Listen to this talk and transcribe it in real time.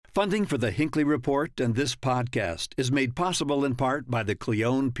Funding for the Hinckley Report and this podcast is made possible in part by the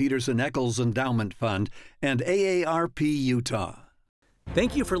Cleone Peterson Eccles Endowment Fund and AARP Utah.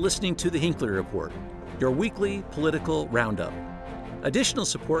 Thank you for listening to the Hinckley Report, your weekly political roundup. Additional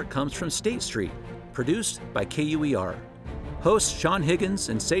support comes from State Street, produced by KUER. Hosts Sean Higgins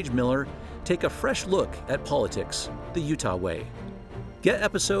and Saige Miller take a fresh look at politics the Utah way. Get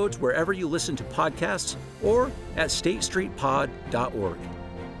episodes wherever you listen to podcasts or at statestreetpod.org.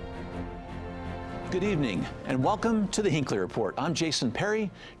 Good evening, and welcome to the Hinckley Report. I'm Jason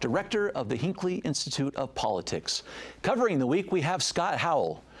Perry, director of the Hinckley Institute of Politics. Covering the week, we have Scott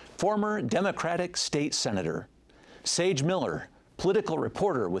Howell, former Democratic state senator, Saige Miller, political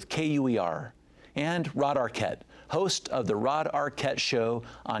reporter with KUER, and Rod Arquette, host of the Rod Arquette Show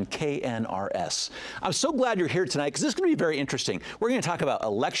on KNRS. I'm so glad you're here tonight because this is going to be very interesting. We're going to talk about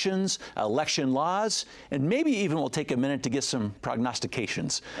elections, election laws, and maybe even we'll take a minute to get some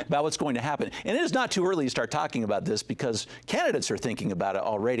prognostications about what's going to happen. And it is not too early to start talking about this because candidates are thinking about it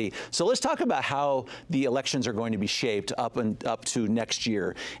already. So let's talk about how the elections are going to be shaped up to next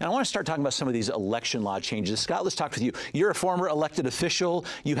year. And I want to start talking about some of these election law changes. Scott, let's talk with you. You're a former elected official.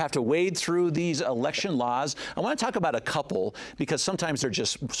 You have to wade through these election laws. I want to talk about a couple because sometimes they're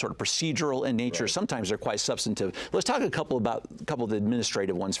just sort of procedural in nature. Right. Sometimes they're quite substantive. Let's talk about a couple of the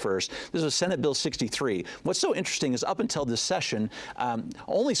administrative ones first. This is Senate Bill 63. What's so interesting is up until this session,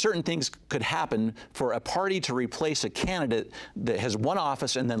 only certain things could happen for a party to replace a candidate that has won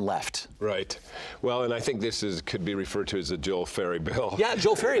office and then left. Right. Well, and I think this could be referred to as a Joel Ferry bill. Yeah,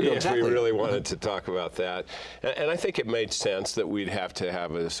 Joel Ferry bill, exactly. We really wanted to talk about that. And I think it made sense that we'd have to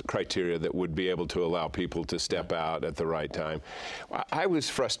have a criteria that would be able to allow people to step out at the right time. I was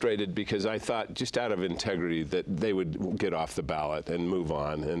frustrated because I thought, just out of integrity, that they would get off the ballot and move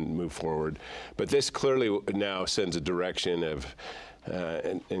on and move forward. But this clearly now sends a direction of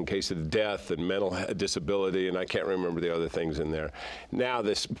in case of death and mental disability, and I can't remember the other things in there. Now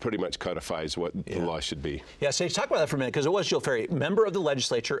this pretty much codifies what the law should be. Yeah, Saige, talk about that for a minute, because it was Joel Ferry, member of the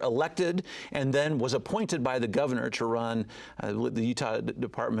legislature, elected, and then was appointed by the governor to run the Utah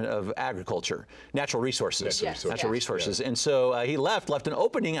Department of Agriculture, Natural Resources. Natural Resources. And so he left an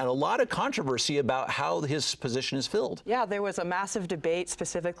opening and a lot of controversy about how his position is filled. Yeah, there was a massive debate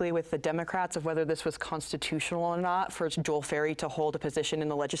specifically with the Democrats of whether this was constitutional or not for Joel Ferry to hold a position in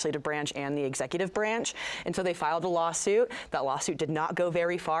the legislative branch and the executive branch. And so they filed a lawsuit. That lawsuit did not go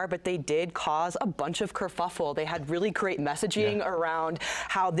very far, but they did cause a bunch of kerfuffle. They had really great messaging around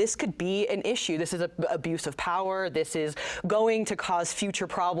how this could be an issue. This is abuse of power. This is going to cause future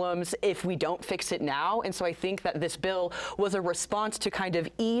problems if we don't fix it now. And so I think that this bill was a response to kind of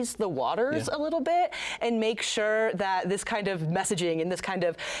ease the waters a little bit and make sure that this kind of messaging and this kind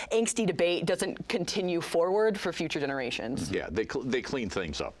of angsty debate doesn't continue forward for future generations. Yeah, they clean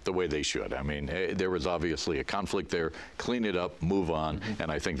things up the way they should. I mean, there was obviously a conflict there. Clean it up, move on,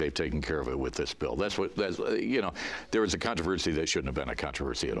 and I think they've taken care of it with this bill. That's there was a controversy that shouldn't have been a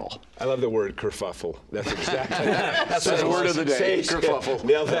controversy at all. I love the word kerfuffle. That's exactly that's the word of the day. Kerfuffle.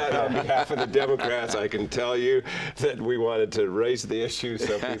 Nailed that on behalf of the Democrats. I can tell you that we wanted to raise the issue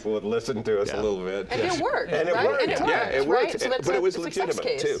so people would listen to us a little bit. And it worked. And it worked. And it worked. Yeah, it worked. Right? So but it was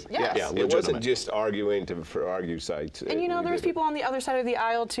legitimate too. Yes. Yeah, it wasn't just arguing for argue's sake. And there was people on the other side of the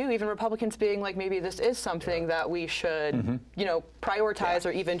aisle too, even Republicans being like, maybe this is something that we should, prioritize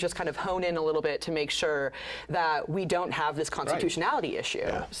or even just kind of hone in a little bit to make sure that we don't have this constitutionality issue.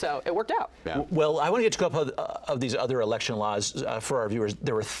 Yeah. So it worked out. Yeah. Well, I want to get to a couple of these other election laws for our viewers.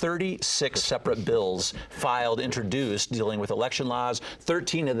 There were 36 separate bills introduced dealing with election laws.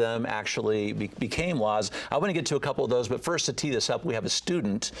 13 of them actually became laws. I want to get to a couple of those, but first, to tee this up, we have a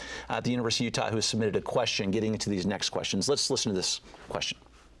student at the University of Utah who has submitted a question getting into these next questions. Let's listen to this question.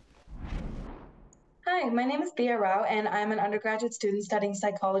 Hi, my name is Thea Rao, and I'm an undergraduate student studying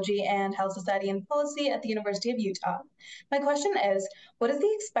psychology and health society and policy at the University of Utah. My question is, what is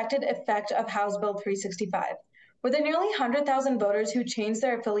the expected effect of House Bill 365? Were there nearly 100,000 voters who changed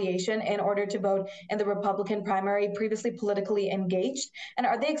their affiliation in order to vote in the Republican primary previously politically engaged? And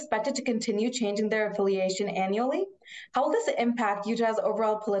are they expected to continue changing their affiliation annually? How will this impact Utah's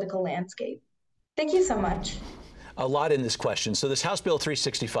overall political landscape? Thank you so much. A lot in this question. So this House Bill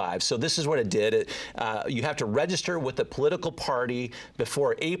 365, so this is what it did. You have to register with the political party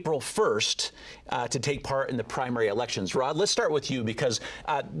before April 1st to take part in the primary elections. Rod, let's start with you because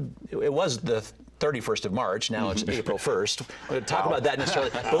it was the 31st of March. Now it's April 1st. We'll talk about that necessarily.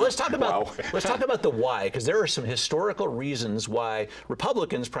 But let's talk about the why, because there are some historical reasons why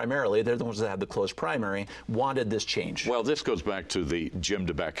Republicans, primarily, they're the ones that have the close primary, wanted this change. Well, this goes back to the Jim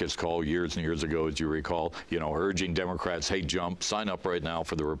DeBacchus call years and years ago, as you recall, urging Democrats, hey, jump, sign up right now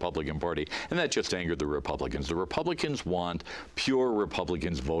for the Republican Party. And that just angered the Republicans. The Republicans want pure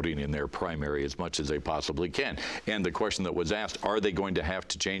Republicans voting in their primary as much as they possibly can. And the question that was asked, are they going to have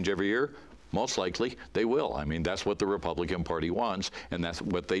to change every year? Most likely they will. I mean, that's what the Republican Party wants, and that's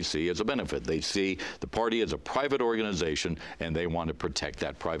what they see as a benefit. They see the party as a private organization, and they want to protect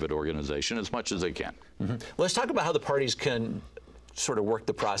that private organization as much as they can. Let's talk about how the parties can sort of work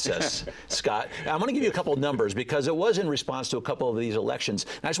the process, Scott. I'm going to give you a couple of numbers because it was in response to a couple of these elections.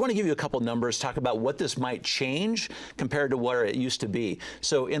 And I just want to give you a couple of numbers, talk about what this might change compared to where it used to be.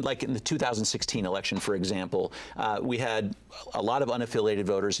 So in the 2016 election, for example, we had a lot of unaffiliated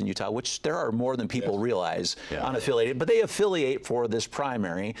voters in Utah, which there are more than people realize, unaffiliated, but they affiliate for this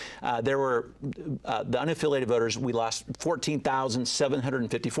primary. There were the unaffiliated voters, we lost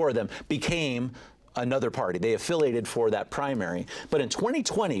 14,754 of them became another party. They affiliated for that primary. But in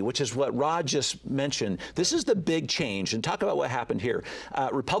 2020, which is what Rod just mentioned, this is the big change. And talk about what happened here.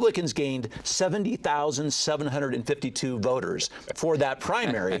 Republicans gained 70,752 voters for that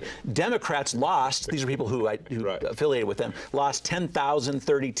primary. Democrats lost, these are people who affiliated with them, lost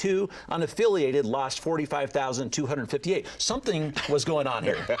 10,032. Unaffiliated lost 45,258. Something was going on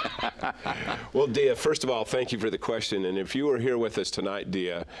here. Well, Dia, first of all, thank you for the question. And if you were here with us tonight,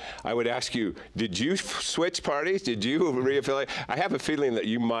 Dia, I would ask you, did you switch parties? Did you reaffiliate? I have a feeling that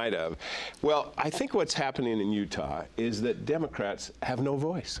you might have. Well, I think what's happening in Utah is that Democrats have no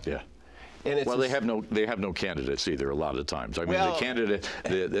voice. Yeah. And it's they have no candidates either. A lot of times, I mean,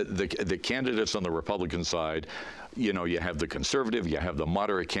 the candidates on the Republican side, you have the conservative, you have the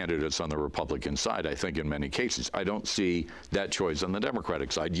moderate candidates on the Republican side. I think in many cases, I don't see that choice on the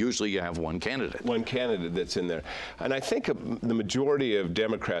Democratic side. Usually, you have one candidate. One candidate that's in there, and I think the majority of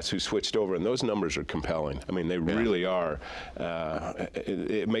Democrats who switched over, and those numbers are compelling. I mean, they really are.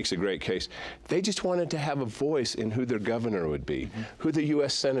 It makes a great case. They just wanted to have a voice in who their governor would be, who the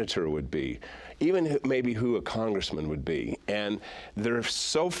U.S. senator would be, even maybe who a congressman would be. And they're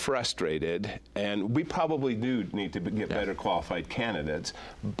so frustrated, and we probably do need to get better qualified candidates,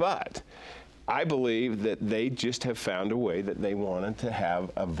 but I believe that they just have found a way that they wanted to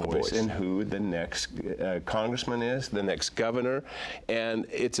have a voice in who the next congressman is, the next governor, and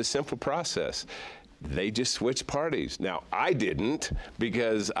it's a simple process. They just switched parties. Now, I didn't,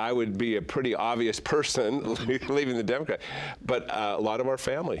 because I would be a pretty obvious person leaving the Democrat, but a lot of our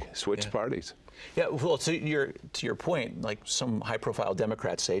family switched parties. Yeah, well, to your point, like some high-profile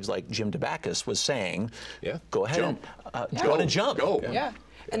Democrats, Saige, like Jim DeBacchus was saying, go ahead and go and jump. Go. Yeah.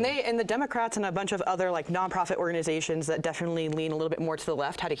 And the Democrats and a bunch of other nonprofit organizations that definitely lean a little bit more to the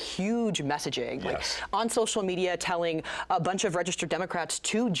left had a huge messaging on social media telling a bunch of registered Democrats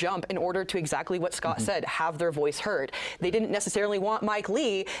to jump in order to exactly what Scott said, have their voice heard. They didn't necessarily want Mike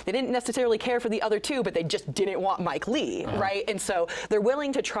Lee. They didn't necessarily care for the other two, but they just didn't want Mike Lee, right? And so they're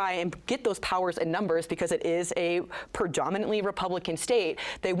willing to try and get those powers and numbers because it is a predominantly Republican state.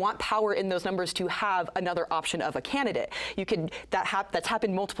 They want power in those numbers to have another option of a candidate. That's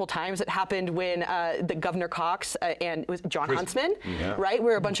happened multiple times. It happened when the Governor Cox and it was John Huntsman, right,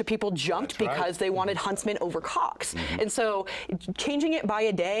 where a bunch of people jumped because they wanted Huntsman over Cox. And so changing it by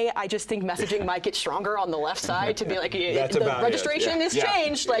a day, I just think messaging might get stronger on the left side to be like, the registration is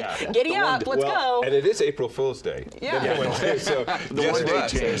changed, giddy up, let's go. And it is April Fool's Day. So the one day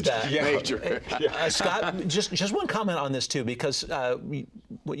changed that. Major. Scott, just one comment on this too, because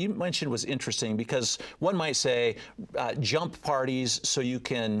what you mentioned was interesting, because one might say jump parties so you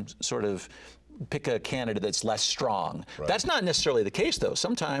can sort of pick a candidate that's less strong. Right. That's not necessarily the case, though.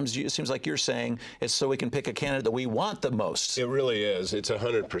 Sometimes it seems like you're saying it's so we can pick a candidate that we want the most. It really is. It's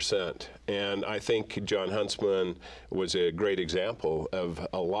 100%. And I think John Huntsman was a great example of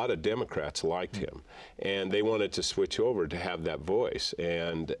a lot of Democrats liked him. And they wanted to switch over to have that voice.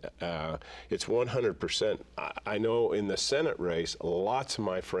 And it's 100%. I know in the Senate race, lots of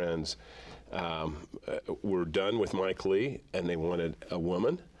my friends were done with Mike Lee, and they wanted a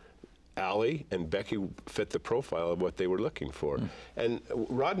woman. Allie and Becky fit the profile of what they were looking for. And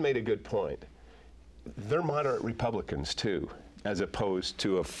Rod made a good point. They're moderate Republicans, too, as opposed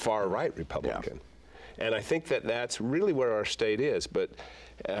to a far-right Republican. And I think that that's really where our state is. But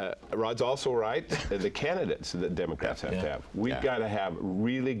Rod's also right. The candidates that Democrats have to have. We've got to have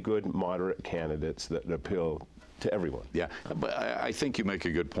really good moderate candidates that appeal to everyone. Yeah, but I think you make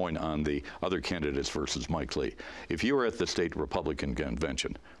a good point on the other candidates versus Mike Lee. If you were at the state Republican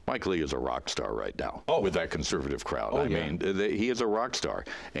convention, Mike Lee is a rock star right now with that conservative crowd. I mean, he is a rock star,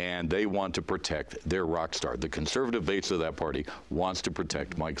 and they want to protect their rock star. The conservative base of that party wants to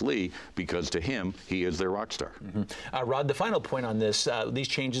protect Mike Lee because to him, he is their rock star. Rod, the final point on this, these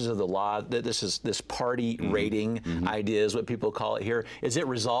changes of the law, this party rating idea is what people call it here. Is it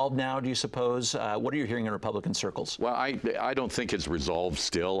resolved now, do you suppose? What are you hearing in Republican circles? Well, I don't think it's resolved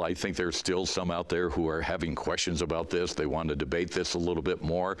still. I think there's still some out there who are having questions about this. They want to debate this a little bit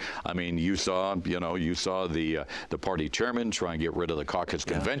more. I mean, you saw the party chairman try and get rid of the caucus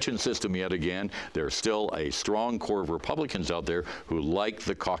convention system yet again. There's still a strong core of Republicans out there who like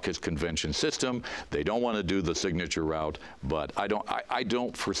the caucus convention system. They don't want to do the signature route, but I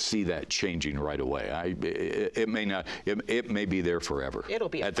don't foresee that changing right away. It may not. It may be there forever. It'll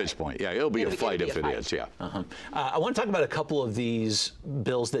be at this point. Yeah, it'll be a fight if it is. Yeah. I want to talk about a couple of these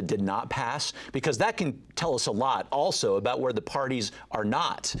bills that did not pass, because that can tell us a lot also about where the parties are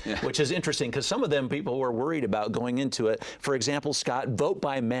not, which is interesting because some of them people were worried about going into it. For example, Scott, vote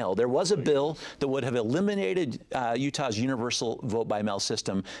by mail. There was a bill that would have eliminated Utah's universal vote by mail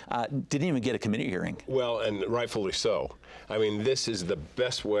system. Didn't even get a committee hearing. Well, and rightfully so. I mean, this is the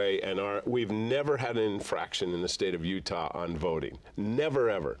best way, and we've never had an infraction in the state of Utah on voting. Never,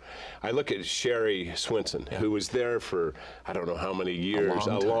 ever. I look at Sherry Swinson, who was there for I don't know how many years,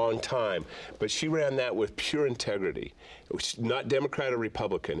 a long time. But she ran that with pure integrity. It was not Democrat or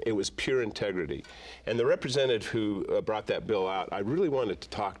Republican. It was pure integrity. And the representative who brought that bill out, I really wanted to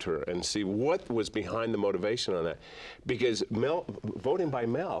talk to her and see what was behind the motivation on that. Because voting by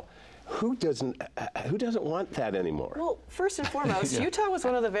mail, who doesn't want that anymore? Well, first and foremost, Utah was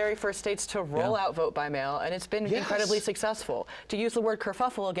one of the very first states to roll out vote by mail, and it's been incredibly successful. To use the word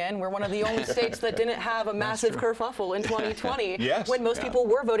kerfuffle again, we're one of the only states that didn't have a massive kerfuffle in 2020 when most people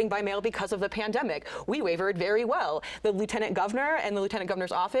were voting by mail because of the pandemic. We wavered very well. The lieutenant governor and the lieutenant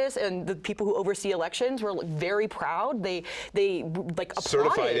governor's office and the people who oversee elections were very proud. They like applauded.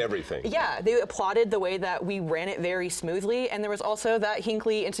 Certified everything. Yeah, they applauded the way that we ran it very smoothly. And there was also that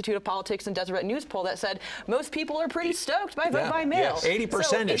Hinckley Institute of Politics and Deseret News poll that said most people are pretty stoked by vote by mail. 80%.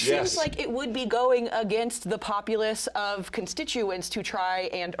 So it seems like it would be going against the populace of constituents to try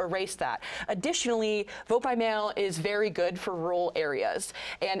and erase that. Additionally, vote by mail is very good for rural areas,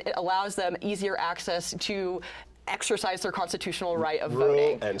 and it allows them easier access to exercise their constitutional right of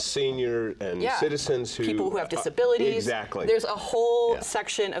voting. And senior and citizens who... People who have disabilities. Exactly. There's a whole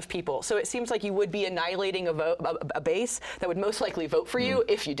section of people. So it seems like you would be annihilating a base that would most likely vote for you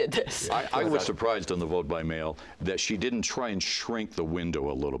if you did this. I was surprised on the vote by mail that she didn't try and shrink the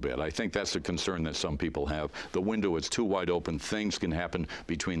window a little bit. I think that's a concern that some people have. The window is too wide open. Things can happen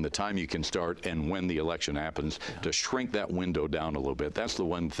between the time you can start and when the election happens. To shrink that window down a little bit, that's the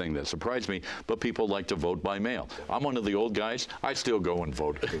one thing that surprised me. But people like to vote by mail. I'm one of the old guys. I still go and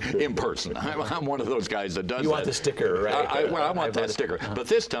vote in person. I'm one of those guys that does You want the sticker, right? I want that sticker. But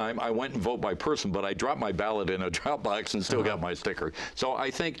this time, I went and vote by person, but I dropped my ballot in a drop box and still got my sticker. So I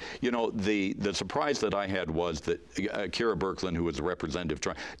think, the surprise that I had was that Kira Birkeland, who was a representative,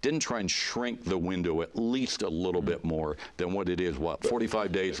 didn't try and shrink the window at least a little bit more than what it is,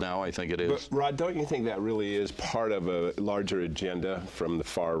 45 days now, I think it is. But Rod, don't you think that really is part of a larger agenda from the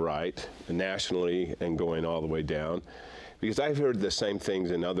far right, nationally, and going all the way down? Because I've heard the same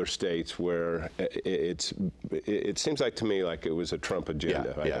things in other states where it seems like to me like it was a Trump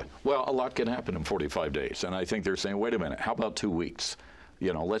agenda. Yeah. Well, a lot can happen in 45 days, and I think they're saying, wait a minute, how about 2 weeks?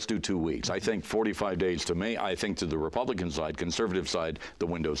 Let's do 2 weeks. I think 45 days to me, I think to the Republican side, conservative side, the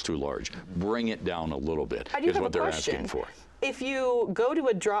window's too large. Bring it down a little bit is what they're asking for. If you go to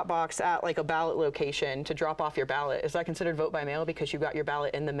a drop box at like a ballot location to drop off your ballot, is that considered vote by mail because you got your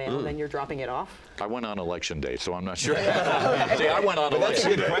ballot in the mail and then you're dropping it off? I went on election day, so I'm not sure. See, I went on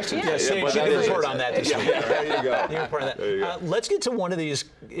election day. That's a good question. She did report on that this week. There you go. Let's get to one of these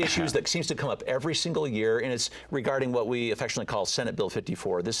issues that seems to come up every single year, and it's regarding what we affectionately call Senate Bill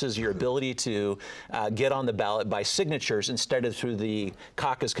 54. This is your ability to get on the ballot by signatures instead of through the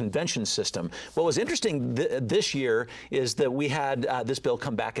caucus convention system. What was interesting this year is that we had this bill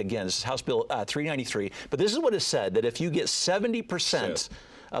come back again. This is House Bill 393. But this is what it said, that if you get 70%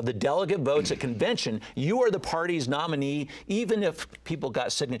 of the delegate votes at convention, you are the party's nominee, even if people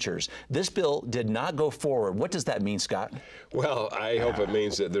got signatures. This bill did not go forward. What does that mean, Scott? Well, I hope it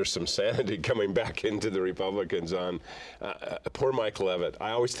means that there's some sanity coming back into the Republicans on poor Mike Leavitt.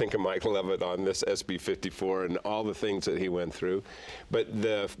 I always think of Mike Leavitt on this SB 54 and all the things that he went through. But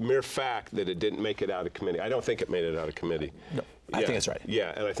the mere fact that it didn't make it out of committee, I don't think it made it out of committee. No. I think that's right.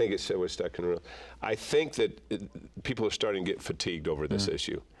 Yeah, and I think it was stuck in rules. I think that people are starting to get fatigued over this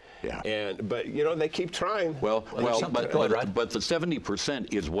issue. Yeah. But they keep trying. But the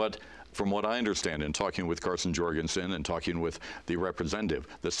 70% is what, from what I understand in talking with Carson Jorgensen and talking with the representative,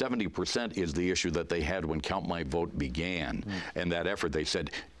 the 70% is the issue that they had when Count My Vote began. And that effort, they said,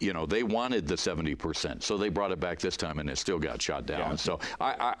 they wanted the 70%. So they brought it back this time, and it still got shot down. Yeah. So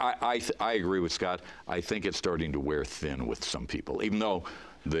I agree with Scott. I think it's starting to wear thin with some people, even though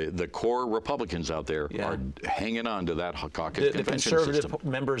the core Republicans out there are hanging on to that caucus the convention conservative system.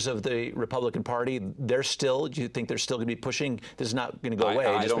 members of the Republican Party, do you think they're still going to be pushing? This is not going to go away.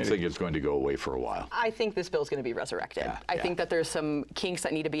 I don't think it's going to go away for a while. I think this bill is going to be resurrected. I think that there's some kinks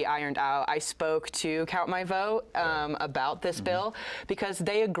that need to be ironed out. I spoke to Count My Vote about this bill because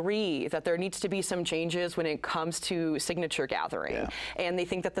they agree that there needs to be some changes when it comes to signature gathering. And they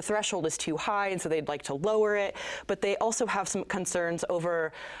think that the threshold is too high, and so they'd like to lower it. But they also have some concerns over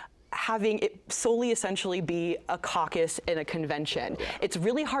having it solely essentially be a caucus and a convention. It's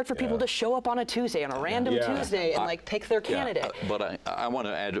really hard for people to show up on a Tuesday, on a random Tuesday, and pick their candidate. But I want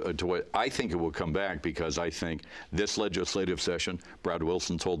to add to what I think it will come back, because I think this legislative session, Brad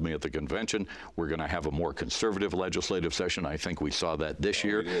Wilson told me at the convention, we're going to have a more conservative legislative session. I think we saw that this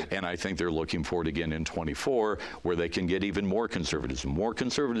year, and I think they're looking for it again in 24, where they can get even more conservatives. The more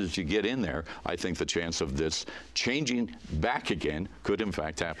conservatives you get in there, I think the chance of this changing back again could in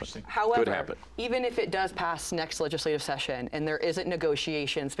fact happen. However, even if it does pass next legislative session and there isn't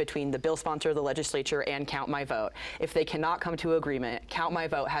negotiations between the bill sponsor of the legislature and Count My Vote, if they cannot come to agreement, Count My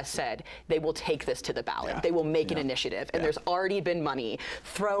Vote has said they will take this to the ballot. They will make an initiative. And there's already been money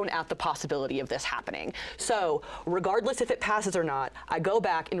thrown at the possibility of this happening. So regardless if it passes or not, I go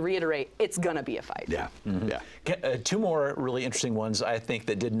back and reiterate, it's going to be a fight. Two more really interesting ones, I think,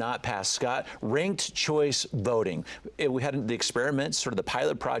 that did not pass, Scott. Ranked choice voting. We had the experiments, sort of the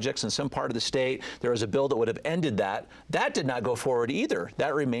pilot projects in some part of the state. There was a bill that would have ended that. That did not go forward either.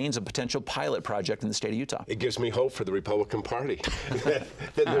 That remains a potential pilot project in the state of Utah. It gives me hope for the Republican Party that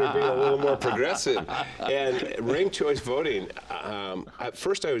they're being a little more progressive. And ranked choice voting, at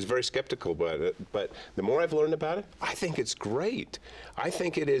first I was very skeptical about it, but the more I've learned about it, I think it's great. I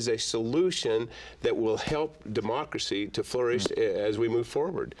think it is a solution that will help democracy to flourish as we move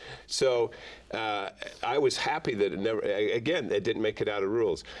forward. So I was happy that it didn't make it out of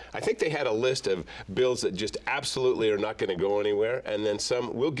rules. I think they had a list of bills that just absolutely are not going to go anywhere, and then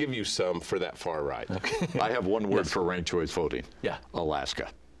some, we'll give you some for that far right. I have one word for ranked choice voting. Yeah. Alaska.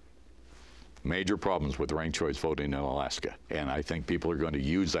 Major problems with ranked choice voting in Alaska. And I think people are going to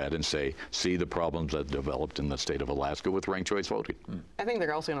use that and say, see the problems that developed in the state of Alaska with ranked choice voting. I think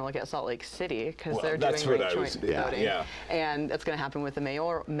they're also going to look at Salt Lake City because they're doing ranked choice voting. And that's going to happen with the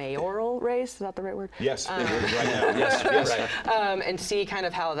mayoral race. Is that the right word? Yes. Right now. Yes. And see kind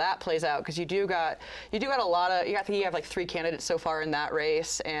of how that plays out, because you do got a lot of, I think you have like 3 candidates so far in that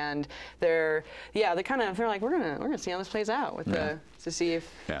race, and they're like, we're gonna see how this plays out with to see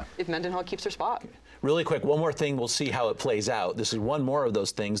if Mendenhall keeps her spot. Really quick, one more thing, we'll see how it plays out. This is one more of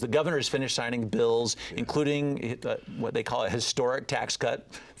those things. The governor has finished signing bills, including what they call a historic tax cut,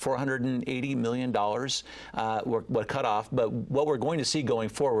 $480 million were cut off. But what we're going to see going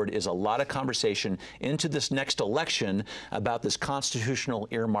forward is a lot of conversation into this next election about this constitutional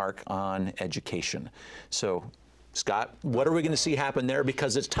earmark on education. So, Scott, what are we going to see happen there?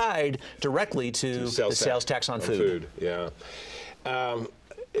 Because it's tied directly to the sales tax on food.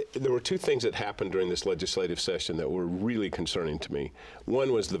 There were 2 things that happened during this legislative session that were really concerning to me.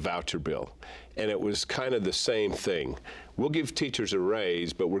 One was the voucher bill, and it was kind of the same thing. We'll give teachers a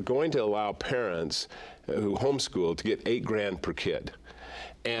raise, but we're going to allow parents who homeschool to get $8,000 per kid.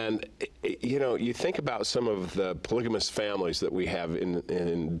 And you think about some of the polygamous families that we have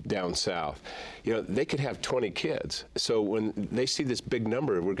in down south. They could have 20 kids. So when they see this big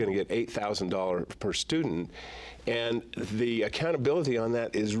number, we're going to get $8,000 per student. And the accountability on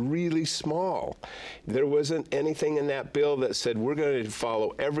that is really small. There wasn't anything in that bill that said we're going to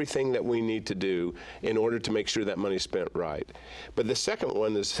follow everything that we need to do in order to make sure that money's spent right. But the second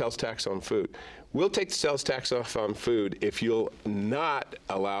one is sales tax on food. We'll take the sales tax off on food if you'll not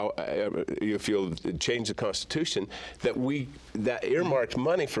allow, if you'll change the Constitution, that earmarked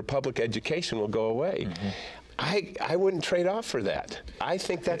money for public education will go away. I wouldn't trade off for that. I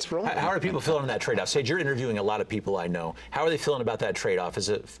think that's wrong. How are people feeling on that trade-off? Saige, you're interviewing a lot of people I know. How are they feeling about that trade-off? Is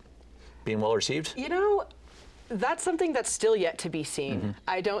it being well received? That's something that's still yet to be seen.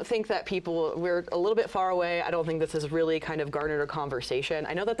 I don't think that we're a little bit far away. I don't think this has really kind of garnered a conversation.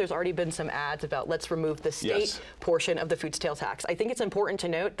 I know that there's already been some ads about let's remove the state portion of the food sales tax. I think it's important to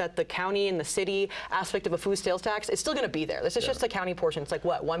note that the county and the city aspect of a food sales tax is still going to be there. This is just the county portion. It's like,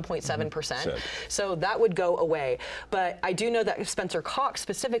 what, 1.7%? So that would go away. But I do know that Spencer Cox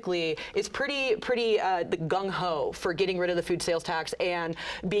specifically is pretty gung-ho for getting rid of the food sales tax and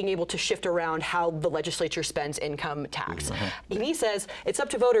being able to shift around how the legislature spends income tax. And he says it's up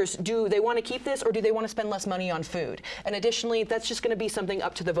to voters. Do they want to keep this, or do they want to spend less money on food? And additionally, that's just going to be something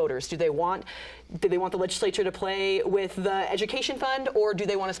up to the voters. Do they want the legislature to play with the education fund, or do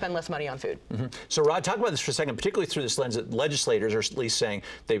they want to spend less money on food? So Rod, talk about this for a second, particularly through this lens that legislators are at least saying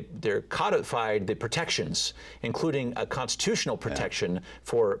they're codified the protections, including a constitutional protection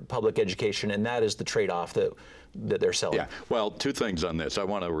for public education, and that is the trade-off that they're selling. Yeah, well, two things on this. I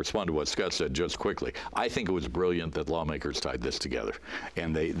want to respond to what Scott said just quickly. I think it was brilliant that lawmakers tied this together,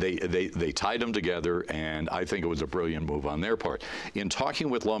 and they tied them together, and I think it was a brilliant move on their part. In talking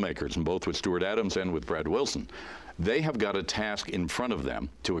with lawmakers, and both with Stuart Adams and with Brad Wilson, they have got a task in front of them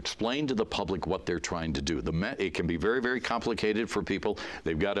to explain to the public what they're trying to do. It can be very, very complicated for people.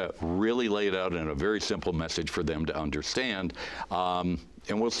 They've got to really lay it out in a very simple message for them to understand.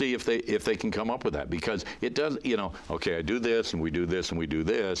 And we'll see if they can come up with that, because it does, okay, I do this and we do this and we do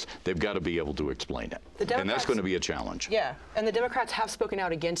this. They've got to be able to explain it. And that's going to be a challenge. Yeah, and the Democrats have spoken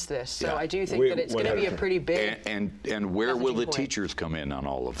out against this, so I do think that it's going to be a pretty big And where will the teachers come in on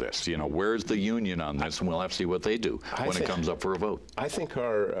all of this? Where's the union on this? And we'll have to see what they do when it comes up for a vote. I think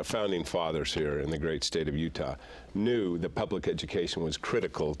our founding fathers here in the great state of Utah knew that public education was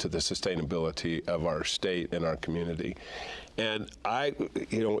critical to the sustainability of our state and our community. And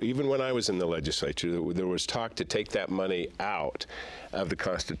even when I was in the legislature, there was talk to take that money out of the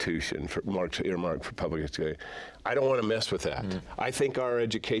Constitution earmarked for public education. I don't want to mess with that. I think our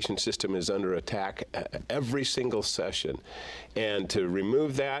education system is under attack every single session. And to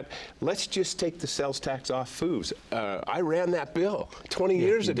remove that, let's just take the sales tax off foods. I ran that bill 20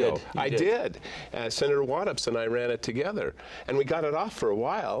 years ago. I did. Senator Wattups and I ran it together. And we got it off for a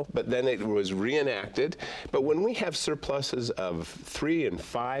while, but then it was reenacted. But when we have surpluses of $3 and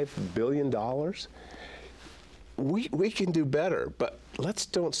 $5 billion, we can do better, but let's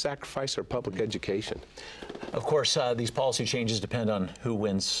don't sacrifice our public education. Of course, these policy changes depend on who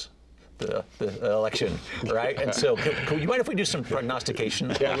wins the election, right? And so, you mind if we do some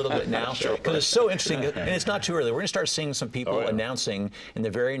prognostication a little bit now? Because it's so interesting, and it's not too early. We're going to start seeing some people announcing in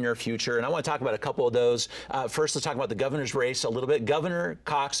the very near future, and I want to talk about a couple of those. First, let's talk about the governor's race a little bit. Governor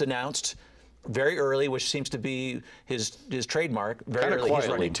Cox announced very early, which seems to be his trademark. Kind of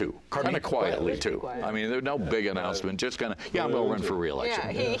quietly, too. Kind of quietly, too. I mean, there's no big announcement, just kind of, I'm going to run for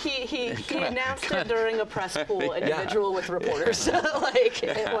re-election. Yeah, he announced it during a press pool individual with reporters.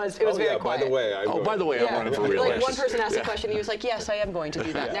 It was very quiet. By the way, I'm running for re-election. Like one person asked a question, he was like, yes, I am going to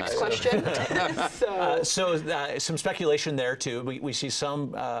do that. Next question. So some speculation there, too. We see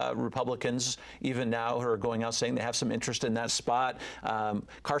some Republicans, even now, who are going out saying they have some interest in that spot.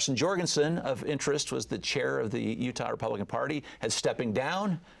 Carson Jorgensen of interest was the chair of the Utah Republican Party, has stepping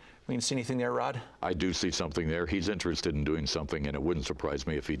down. We can see anything there, Rod? I do see something there. He's interested in doing something, and it wouldn't surprise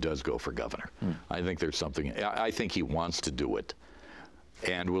me if he does go for governor. I think there's something. I think he wants to do it.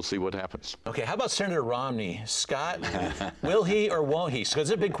 And we'll see what happens. Okay, how about Senator Romney? Scott, will he or won't he?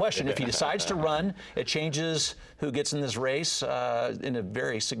 Because it's a big question. If he decides to run, it changes who gets in this race in a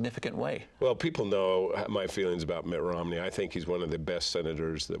very significant way. Well, people know my feelings about Mitt Romney. I think he's one of the best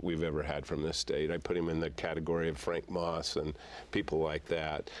senators that we've ever had from this state. I put him in the category of Frank Moss and people like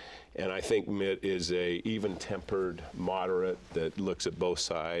that. And I think Mitt is a even-tempered moderate that looks at both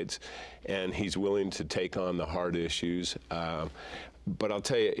sides, and he's willing to take on the hard issues. But I'll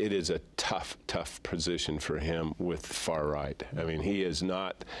tell you, it is a tough position for him with far right. I mean, he has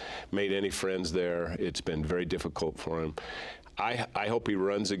not made any friends there. It's been very difficult for him. I hope he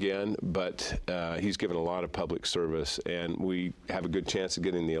runs again, but he's given a lot of public service, and we have a good chance of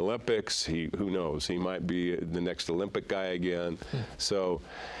getting the Olympics. Who knows? He might be the next Olympic guy again. So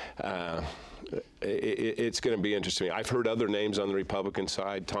it's going to be interesting. I've heard other names on the Republican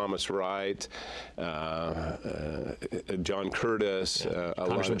side: Thomas Wright, John Curtis,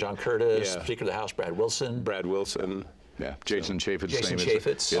 Congressman John Curtis, Speaker of the House Brad Wilson. Yeah, Jason Chaffetz's Jason name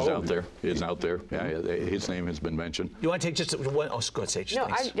Chaffetz. is out there. Is out there. Yeah, his name has been mentioned. You want to take just one? Oh, go ahead, Saige. No,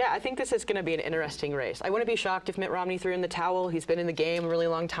 I think this is going to be an interesting race. I wouldn't be shocked if Mitt Romney threw in the towel. He's been in the game a really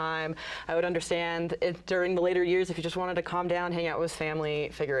long time. I would understand it during the later years if he just wanted to calm down, hang out with his family,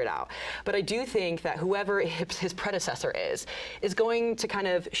 figure it out. But I do think that whoever his predecessor is going to kind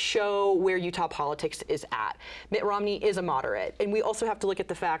of show where Utah politics is at. Mitt Romney is a moderate, and we also have to look at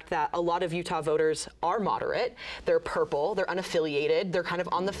the fact that a lot of Utah voters are moderate. They're purple, they're unaffiliated, they're kind of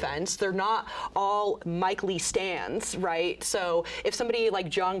on the fence. They're not all Mike Lee stands, right? So if somebody like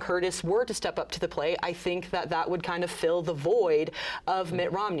John Curtis were to step up to the plate, I think that would kind of fill the void of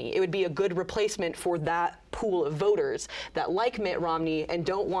Mitt Romney. It would be a good replacement for that pool of voters that like Mitt Romney and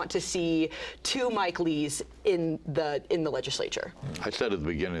don't want to see two Mike Lees in the legislature. I said at the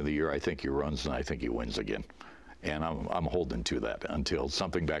beginning of the year, I think he runs and I think he wins again. And I'm holding to that until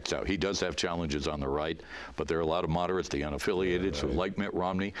something backs out. He does have challenges on the right, but there are a lot of moderates, the unaffiliated, who like Mitt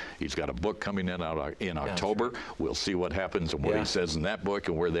Romney. He's got a book coming out in October. We'll see what happens and what he says in that book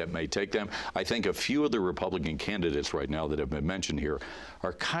and where that may take them. I think a few of the Republican candidates right now that have been mentioned here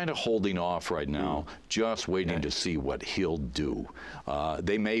are kind of holding off right now, just waiting to see what he'll do.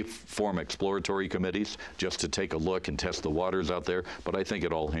 They may form exploratory committees just to take a look and test the waters out there, but I think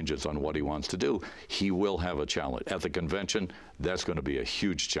it all hinges on what he wants to do. He will have a challenge. At the convention, that's going to be a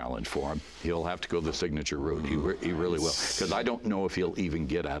huge challenge for him. He'll have to go the signature route. He really will. Because I don't know if he'll even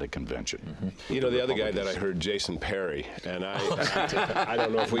get out of convention. You know, the other guy that I heard, Jason Perry, and I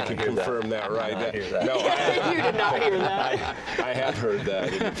don't know if we can confirm that right. No, You did not hear that. I have heard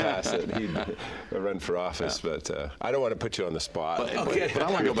that in the past that he'd run for office, but I don't want to put you on the spot. But I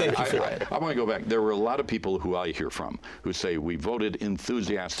want to go back. I want to go back. There were a lot of people who I hear from who say we voted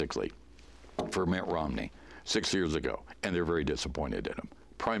enthusiastically for Mitt Romney 6 years ago, and they're very disappointed in him,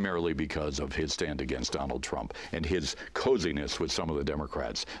 primarily because of his stand against Donald Trump and his coziness with some of the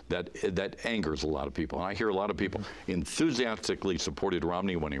Democrats. That angers a lot of people. And I hear a lot of people enthusiastically supported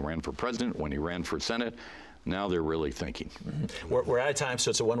Romney when he ran for president, when he ran for Senate. Now they're really thinking. We're out of time,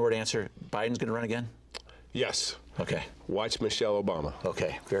 so it's a one-word answer. Biden's going to run again? Yes. Okay. Watch Michelle Obama.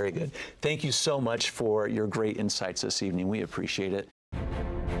 Okay, very good. Thank you so much for your great insights this evening. We appreciate it.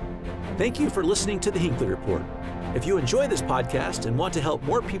 Thank you for listening to the Hinckley Report. If you enjoy this podcast and want to help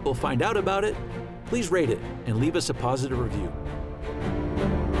more people find out about it, please rate it and leave us a positive review.